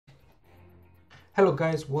Hello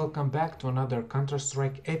guys, welcome back to another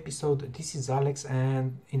Counter-Strike episode. This is Alex,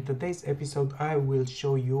 and in today's episode I will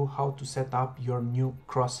show you how to set up your new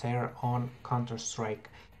Crosshair on Counter-Strike.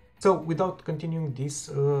 So without continuing this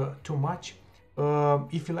too much,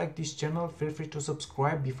 if you like this channel, feel free to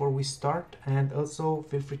subscribe before we start, and also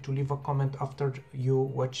feel free to leave a comment after you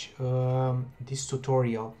watch this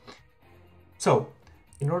tutorial. So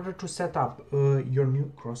in order to set up your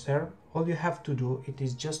new Crosshair, all you have to do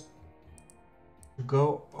is just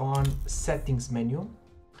go on settings menu,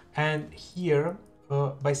 and here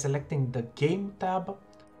by selecting the game tab,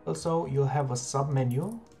 also you'll have a sub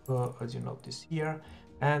menu as you notice here,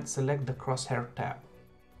 and select the Crosshair tab.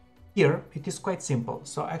 Here it is quite simple.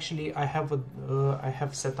 So actually I have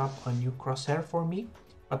set up a new Crosshair for me,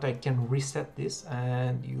 but I can reset this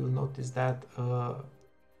and you'll notice that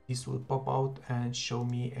this will pop out and show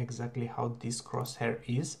me exactly how this Crosshair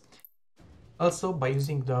is. Also, by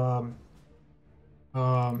using the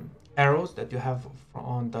arrows that you have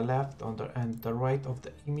on the left and the right of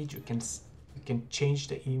the image, you can change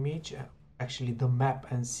the image, actually the map,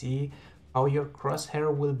 and see how your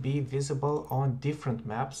Crosshair will be visible on different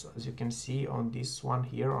maps. As you can see on this one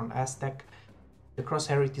here on Aztec, the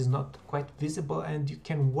Crosshair, it is not quite visible, and you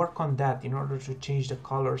can work on that in order to change the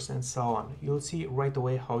colors and so on. You'll see right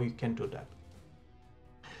away how you can do that.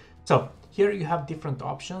 So here you have different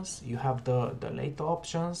options. You have the late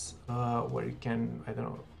options where you can, I don't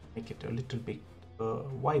know, make it a little bit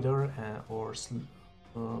wider or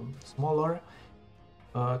smaller.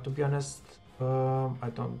 To be honest,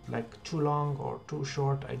 I don't like too long or too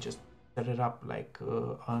short. I just set it up like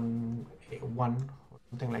on one or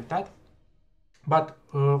something like that. But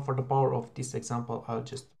for the power of this example, I'll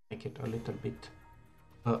just make it a little bit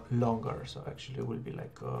longer. So actually it will be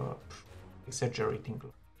like exaggerating.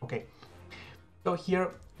 Okay, so here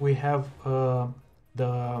we have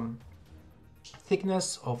the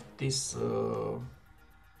thickness of these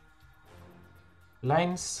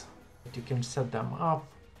lines that you can set them up.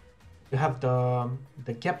 You have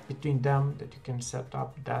the gap between them that you can set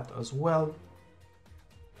up that as well,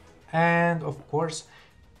 and of course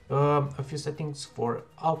a few settings for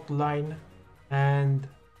outline. And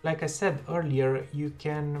like I said earlier, you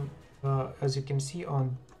can as you can see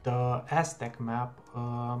on the Aztec map,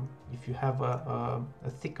 if you have a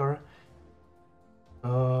thicker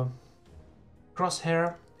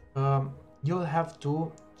Crosshair, you'll have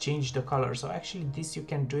to change the color. So actually this you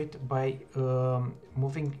can do it by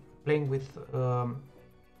playing with the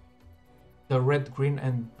red, green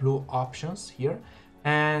and blue options here,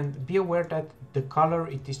 and be aware that the color,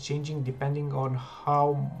 it is changing depending on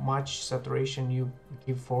how much saturation you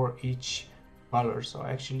give for each color. So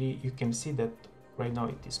actually you can see that right now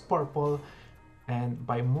it is purple, and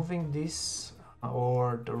by moving this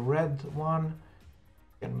or the red one,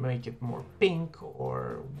 you can make it more pink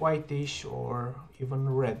or whitish or even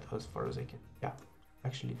red, as far as I can. Yeah,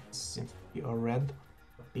 actually this seems to be a red,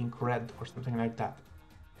 a pink red or something like that.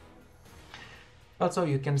 Also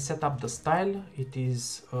you can set up the style. It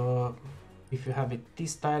is if you have it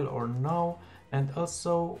this style or no, and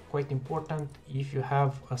also quite important, if you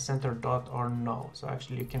have a center dot or no. So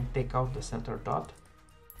actually you can take out the center dot.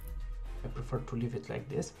 I prefer to leave it like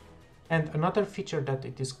this. And another feature that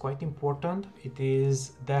it is quite important, it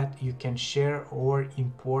is that you can share or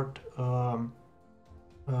import the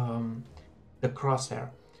Crosshair.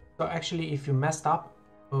 So actually if you messed up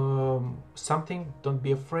something, don't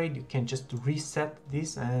be afraid, you can just reset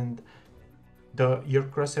this and your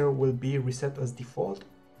Crosshair will be reset as default.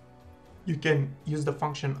 You can use the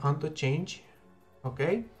function undo change,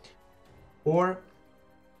 okay, or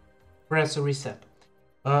press reset.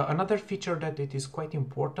 Another feature that it is quite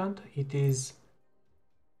important, it is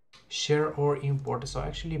share or import. So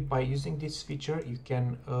actually by using this feature you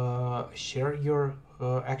can share your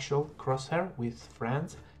actual Crosshair with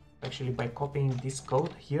friends, actually by copying this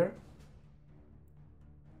code here,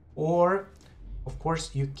 or of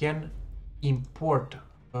course you can import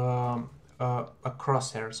a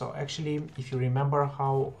Crosshair. So actually if you remember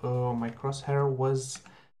how my Crosshair was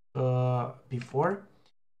before,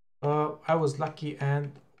 I was lucky,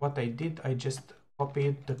 and what I did, I just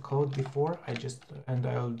copied the code before. And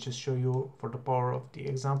I'll just show you for the power of the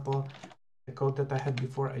example, the code that I had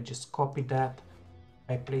before. I just copied that,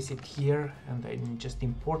 I place it here, and I'm just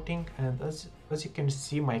importing, and as you can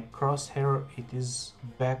see, my Crosshair, it is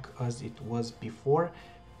back as it was before.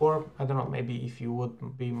 Or I don't know, maybe if you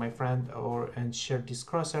would be my friend and share this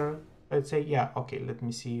Crosshair, I'd say, yeah, okay, let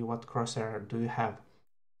me see what Crosshair do you have.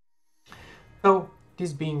 So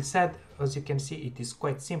this being said, as you can see, it is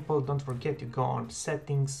quite simple. Don't forget, you go on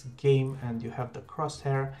settings, game, and you have the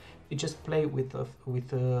Crosshair. You just play with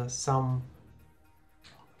some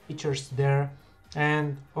features there.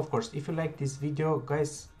 And of course, if you like this video,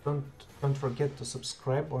 guys, don't forget to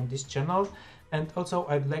subscribe on this channel. And also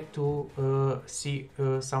I'd like to see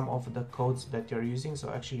some of the codes that you're using, so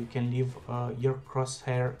actually you can leave your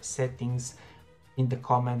Crosshair settings in the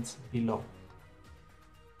comments below.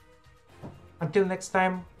 Until next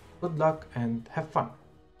time, good luck and have fun.